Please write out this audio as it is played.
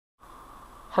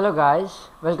Hello guys,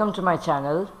 welcome to my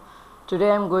channel.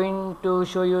 Today I'm going to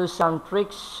show you some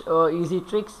tricks, easy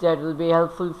tricks that will be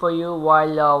helpful for you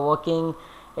while working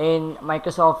in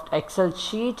Microsoft Excel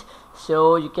sheet.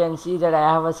 So you can see that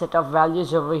I have a set of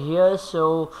values over here,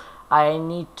 so I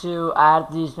need to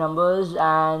add these numbers,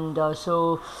 and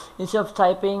so instead of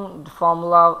typing, the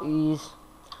formula is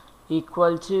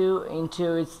equal to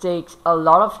into, it takes a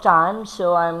lot of time,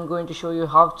 so I'm going to show you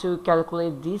how to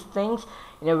calculate these things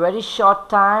in a very short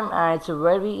time, and it's a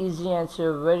very easy and it's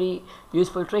a very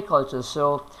useful trick also.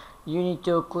 So you need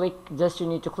to click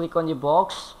on the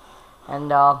box, and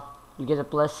you get a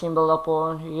plus symbol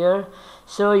upon here.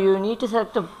 So you need to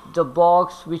select the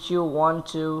box which you want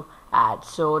to add.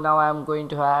 So now I'm going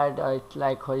to add it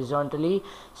like horizontally,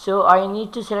 so I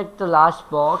need to select the last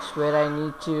box where I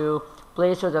need to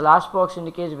place. So the last box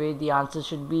indicates where the answer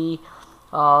should be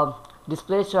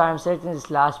displayed, so I'm selecting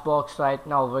this last box right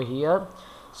now over here.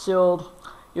 So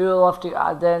you will have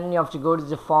to then you have to go to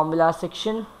the formula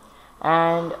section,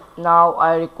 and now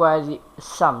I require the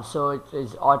sum, so it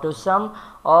is auto sum,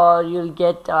 or you'll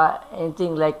get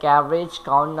anything like average,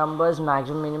 count numbers,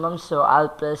 maximum, minimum. So I'll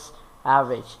press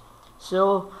average.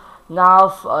 So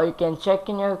now you can check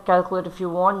in your calculator if you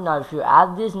want. Now if you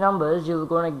add these numbers, you're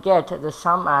gonna get the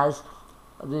sum as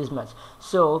this much.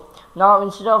 So now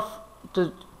instead of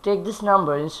to take this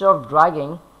number, instead of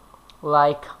dragging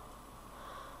like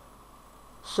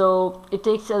so, it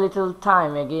takes a little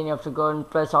time. Again, you have to go and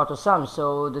press auto sum.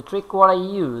 So the trick what I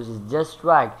use is just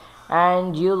drag,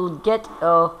 and you'll get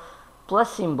a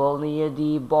plus symbol near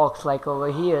the box like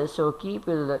over here. So keep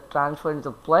it transfer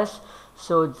into plus.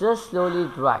 So just slowly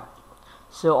drag,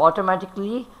 so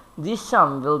automatically this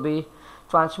sum will be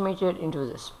transmitted into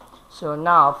this. So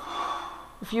now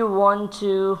if you want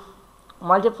to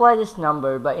multiply this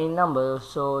number by a number,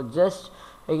 so just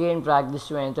again drag this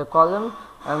to enter column.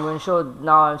 I'm going to show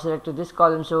now I've selected this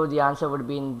column, so the answer would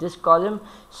be in this column.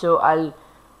 So I'll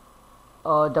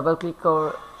double click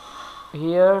over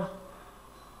here,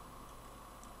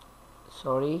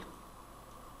 sorry.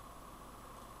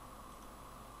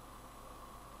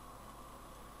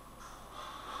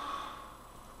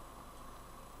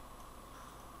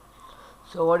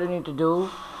 So what you need to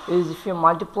do is, if you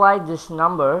multiply this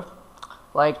number,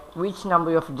 like which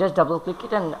number, you have to just double click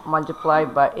it and multiply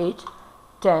by 8,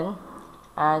 10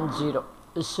 and 0.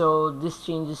 So this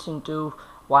changes into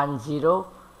 1 0.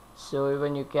 So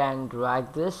even you can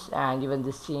drag this, and even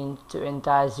this change to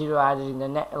entire 0 added in the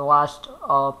last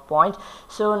point.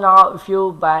 So now if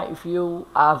you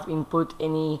have input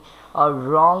any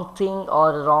wrong thing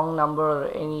or wrong number or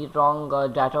any wrong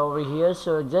data over here,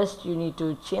 so just you need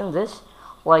to change this.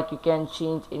 Like you can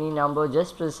change any number,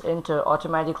 just press enter,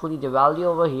 automatically the value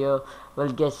over here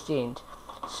will get changed.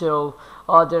 So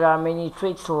there are many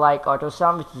tricks like auto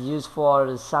sum, which is used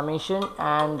for summation,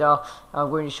 and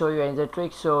I'm going to show you another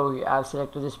trick. So I've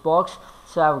selected this box,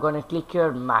 so I'm going to click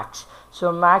here max.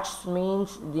 So max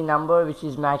means the number which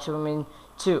is maximum in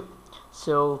 2.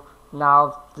 So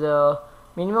now the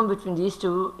minimum between these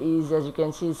two is, as you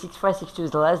can see, 6562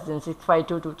 is less than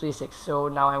 652236. So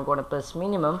now I'm going to press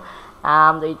minimum,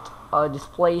 and it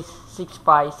displays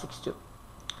 6562.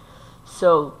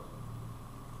 So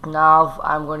now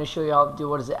I'm going to show you how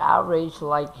what is the average.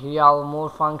 Like here you have more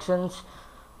functions,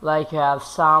 like you have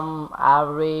sum,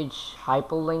 average,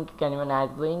 hyperlink, you can even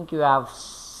add link, you have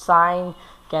sign,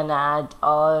 can add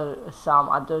some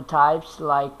other types,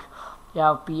 like you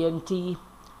have PMT,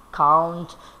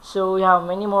 count. So you have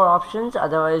many more options.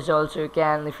 Otherwise also you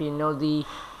can, if you know the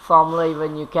formula,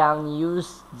 even you can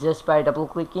use just by double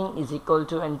clicking is equal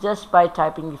to, and just by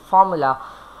typing the formula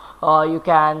you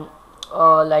can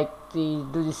do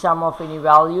the sum of any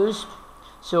values.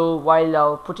 So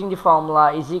while putting the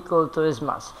formula is equal to this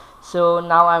much. So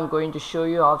now I'm going to show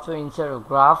you how to insert a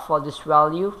graph for this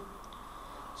value.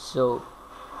 So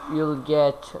you'll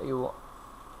get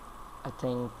I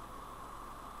think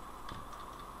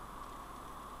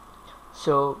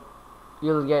so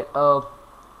you'll get a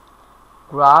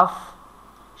graph,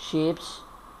 shapes,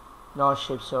 not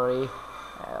shapes, sorry.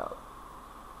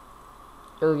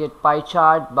 You'll get pie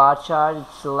chart, bar chart,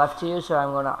 it's left here, so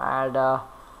I'm gonna add a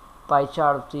pie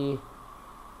chart of the,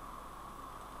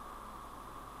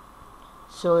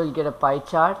 so you'll get a pie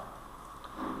chart.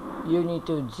 You need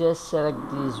to just select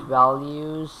these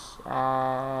values,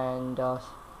 and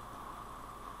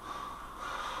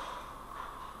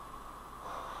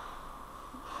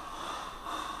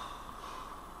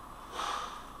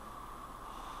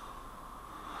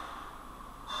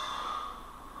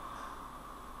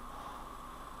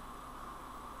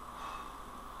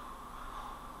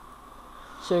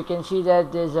so you can see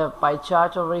that there's a pie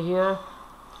chart over here.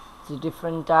 the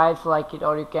different types like it,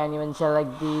 or you can even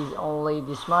select these only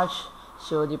this much.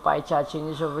 So the pie chart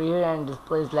changes over here and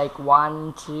displays like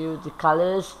 1, 2 the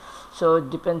colors. So it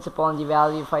depends upon the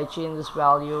value. If I change this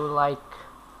value like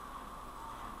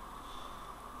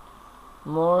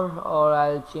more, or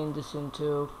I'll change this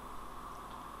into,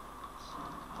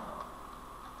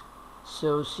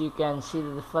 so you can see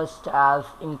that the first have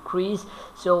increased.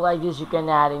 So like this, you can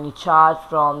add any chart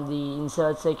from the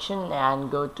insert section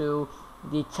and go to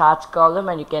the charts column,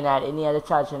 and you can add any other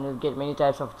charts and you'll get many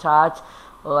types of charts,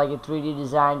 like a 3D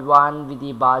designed one with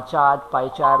the bar chart, pie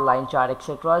chart, line chart,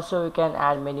 etc. So you can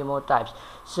add many more types.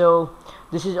 So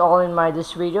this is all in my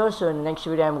this video. So in the next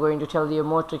video I'm going to tell you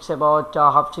more tricks about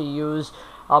how to use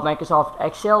Microsoft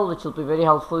Excel, which will be very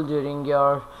helpful during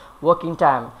your working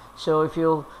time. So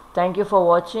thank you for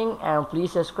watching, and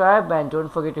please subscribe, and don't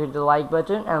forget to hit the like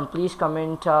button, and please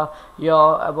comment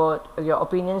your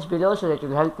opinions below, so that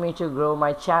will help me to grow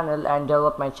my channel and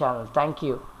develop my channel. Thank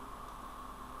you.